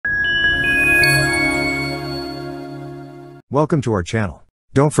Welcome to our channel.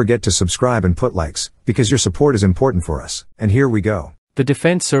 Don't forget to subscribe and put likes, because your support is important for us. And here we go. The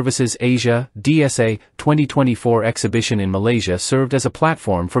Defense Services Asia DSA 2024 exhibition in Malaysia served as a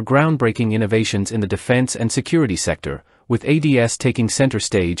platform for groundbreaking innovations in the defense and security sector, with ADS taking center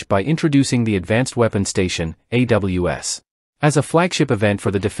stage by introducing the Advanced Weapon Station, AWS. As a flagship event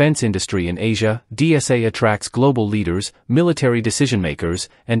for the defense industry in Asia, DSA attracts global leaders, military decision-makers,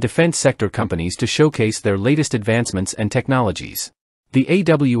 and defense sector companies to showcase their latest advancements and technologies. The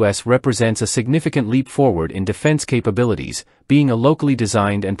AWS represents a significant leap forward in defense capabilities, being a locally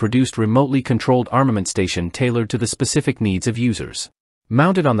designed and produced remotely controlled armament station tailored to the specific needs of users.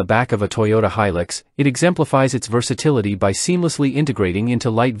 Mounted on the back of a Toyota Hilux, it exemplifies its versatility by seamlessly integrating into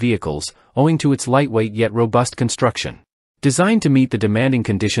light vehicles, owing to its lightweight yet robust construction. Designed to meet the demanding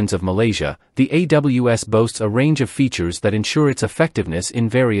conditions of Malaysia, the AWS boasts a range of features that ensure its effectiveness in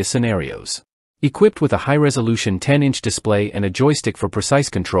various scenarios. Equipped with a high-resolution 10-inch display and a joystick for precise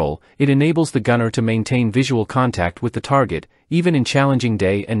control, it enables the gunner to maintain visual contact with the target, even in challenging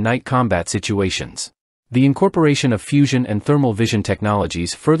day and night combat situations. The incorporation of fusion and thermal vision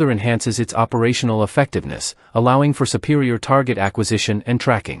technologies further enhances its operational effectiveness, allowing for superior target acquisition and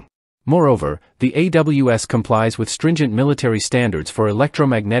tracking. Moreover, the AWS complies with stringent military standards for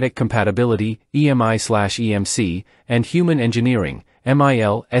electromagnetic compatibility, EMI/EMC, and human engineering,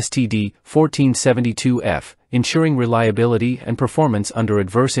 MIL STD 1472F, ensuring reliability and performance under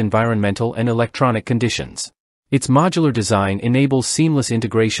adverse environmental and electronic conditions. Its modular design enables seamless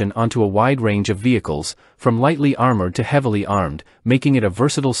integration onto a wide range of vehicles, from lightly armored to heavily armed, making it a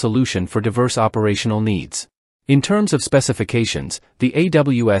versatile solution for diverse operational needs. In terms of specifications, the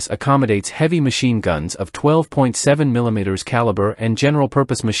AWS accommodates heavy machine guns of 12.7 mm caliber and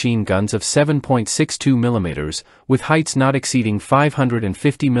general-purpose machine guns of 7.62 mm, with heights not exceeding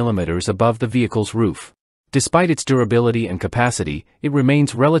 550 mm above the vehicle's roof. Despite its durability and capacity, it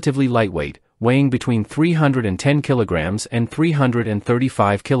remains relatively lightweight, weighing between 310 kg and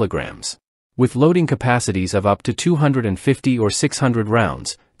 335 kg. With loading capacities of up to 250 or 600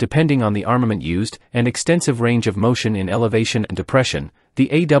 rounds, depending on the armament used, and extensive range of motion in elevation and depression, the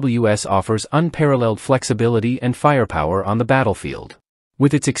AWS offers unparalleled flexibility and firepower on the battlefield.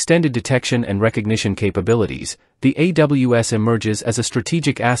 With its extended detection and recognition capabilities, the AWS emerges as a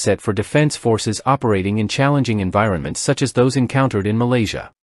strategic asset for defense forces operating in challenging environments such as those encountered in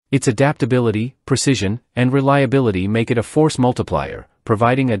Malaysia. Its adaptability, precision, and reliability make it a force multiplier,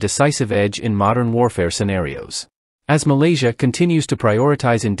 providing a decisive edge in modern warfare scenarios. As Malaysia continues to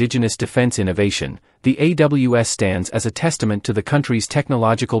prioritize indigenous defense innovation, the AWS stands as a testament to the country's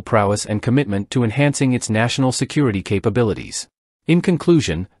technological prowess and commitment to enhancing its national security capabilities. In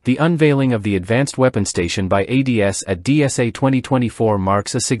conclusion, the unveiling of the Advanced Weapon Station by ADS at DSA 2024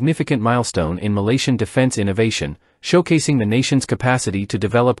 marks a significant milestone in Malaysian defense innovation, showcasing the nation's capacity to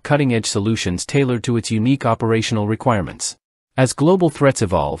develop cutting-edge solutions tailored to its unique operational requirements. As global threats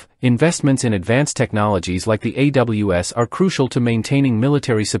evolve, investments in advanced technologies like the AWS are crucial to maintaining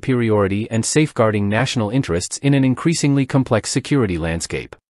military superiority and safeguarding national interests in an increasingly complex security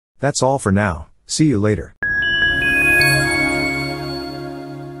landscape. That's all for now. See you later.